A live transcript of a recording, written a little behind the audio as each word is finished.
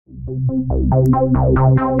Hello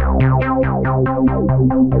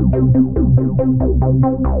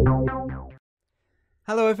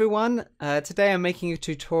everyone, today I'm making a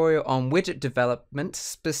tutorial on widget development,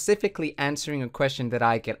 specifically answering a question that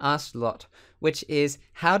I get asked a lot, which is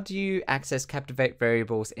how do you access Captivate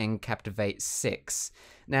variables in Captivate 6?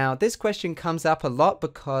 Now this question comes up a lot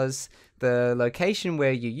because the location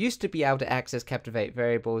where you used to be able to access Captivate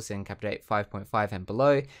variables in Captivate 5.5 and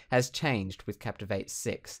below has changed with Captivate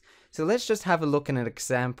 6. So let's just have a look at an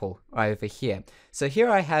example over here. So here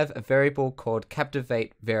I have a variable called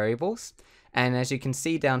Captivate Variables. And as you can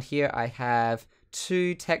see down here, I have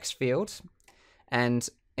two text fields, and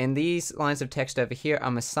in these lines of text over here,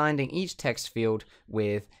 I'm assigning each text field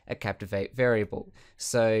with a Captivate variable.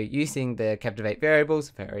 So using the Captivate Variables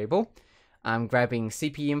variable, I'm grabbing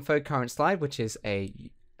CP info current slide, which is a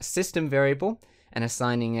system variable, and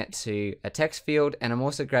assigning it to a text field, and I'm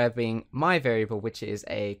also grabbing my variable, which is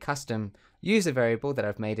a custom user variable that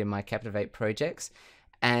I've made in my Captivate projects,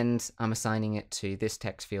 and I'm assigning it to this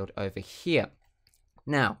text field over here.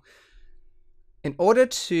 Now, in order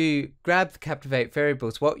to grab the Captivate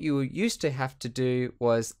variables, what you used to have to do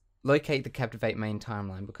was locate the Captivate main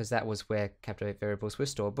timeline, because that was where Captivate variables were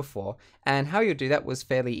stored before. And how you do that was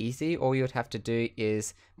fairly easy. All you would have to do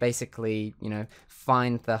is basically,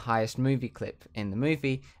 find the highest movie clip in the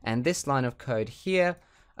movie, and this line of code here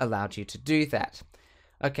allowed you to do that.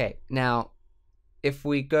 Okay, now if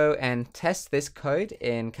we go and test this code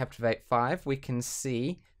in Captivate 5, we can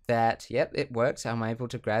see that, yep, it works. I'm able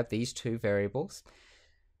to grab these two variables,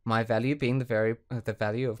 my value being the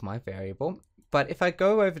value of my variable. But if I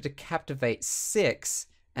go over to Captivate 6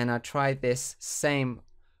 and I try this same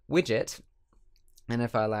widget, and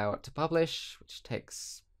if I allow it to publish, which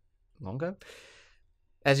takes longer,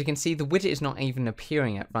 as you can see, the widget is not even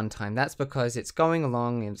appearing at runtime. That's because it's going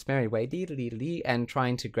along in its merry way, and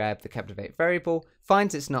trying to grab the Captivate variable,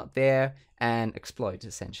 finds it's not there, and explodes,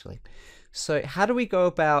 essentially. So how do we go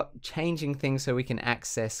about changing things so we can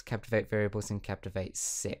access Captivate variables in Captivate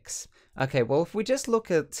 6? Okay, well, if we just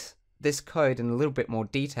look at this code in a little bit more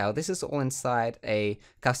detail, this is all inside a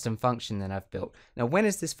custom function that I've built. Now, when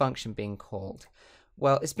is this function being called?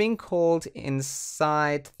 Well, it's being called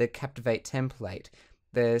inside the Captivate template.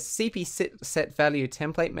 The CP set value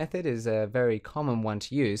template method is a very common one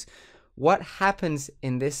to use. What happens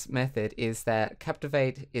in this method is that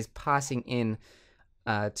Captivate is passing in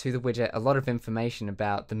to the widget a lot of information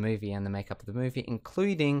about the movie and the makeup of the movie,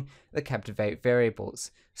 including the Captivate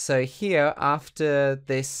variables. So here, after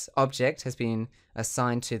this object has been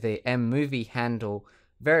assigned to the mMovieHandle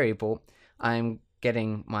variable, I'm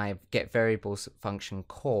getting my getVariables function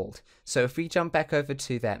called. So if we jump back over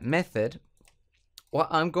to that method, what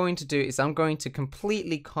I'm going to do is I'm going to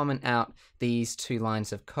completely comment out these two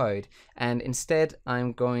lines of code, and instead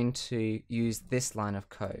I'm going to use this line of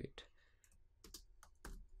code.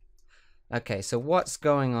 Okay, so what's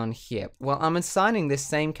going on here? Well, I'm assigning this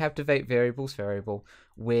same Captivate Variables variable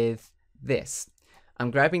with this.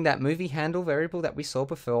 I'm grabbing that movie handle variable that we saw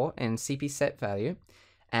before in CP set value,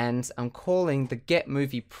 and I'm calling the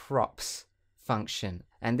getMovieProps function.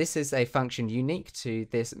 And this is a function unique to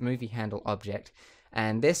this movie handle object.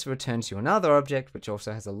 And this returns you another object, which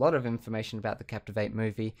also has a lot of information about the Captivate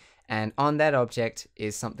movie. And on that object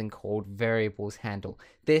is something called variables handle.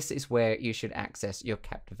 This is where you should access your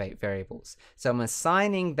Captivate variables. So I'm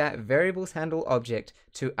assigning that variables handle object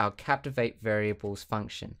to our Captivate variables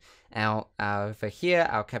function. Now, over here,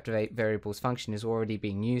 our Captivate variables function is already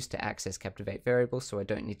being used to access Captivate variables, so I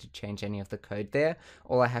don't need to change any of the code there.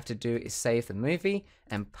 All I have to do is save the movie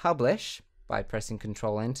and publish by pressing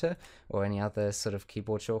Control-Enter or any other sort of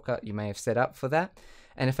keyboard shortcut you may have set up for that.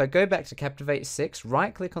 And if I go back to Captivate 6,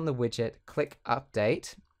 right-click on the widget, click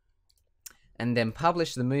Update, and then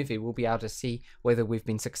publish the movie, we'll be able to see whether we've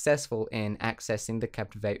been successful in accessing the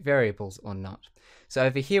Captivate variables or not. So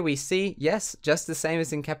over here we see, yes, just the same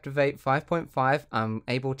as in Captivate 5.5, I'm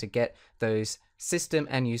able to get those system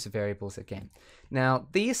and user variables again. Now,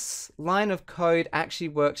 this line of code actually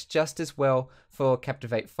works just as well for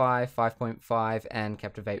Captivate 5, 5.5, and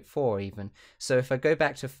Captivate 4 even. So if I go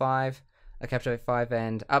back to Captivate 5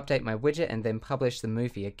 and update my widget and then publish the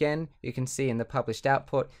movie again, you can see in the published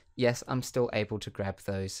output, yes, I'm still able to grab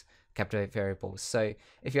those Captivate variables. So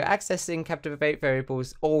if you're accessing Captivate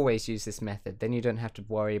variables, always use this method. Then you don't have to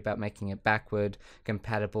worry about making it backward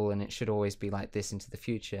compatible, and it should always be like this into the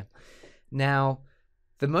future. Now,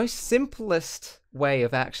 the most simplest way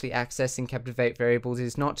of actually accessing Captivate variables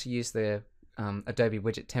is not to use the Adobe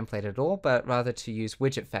widget template at all, but rather to use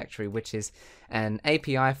Widget Factory, which is an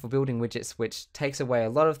API for building widgets which takes away a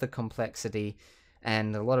lot of the complexity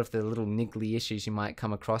and a lot of the little niggly issues you might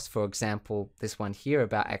come across. For example, this one here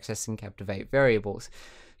about accessing Captivate variables.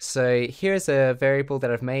 So here's a variable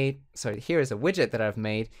that I've made. So here is a widget that I've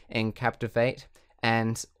made in Captivate,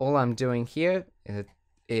 and all I'm doing here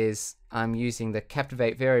is I'm using the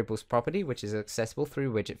Captivate Variables property, which is accessible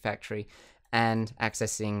through Widget Factory, and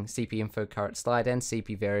accessing CP info current slide and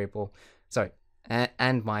CP variable,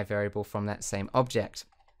 and my variable from that same object.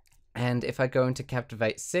 And if I go into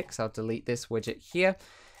Captivate 6, I'll delete this widget here,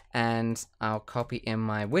 and I'll copy in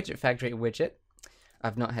my Widget Factory widget.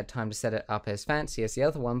 I've not had time to set it up as fancy as the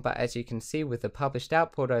other one, but as you can see with the published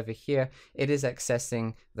output over here, it is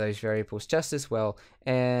accessing those variables just as well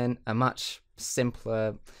in a much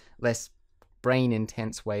simpler, less brain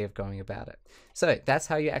intense way of going about it. So that's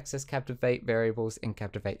how you access Captivate variables in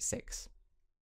Captivate 6.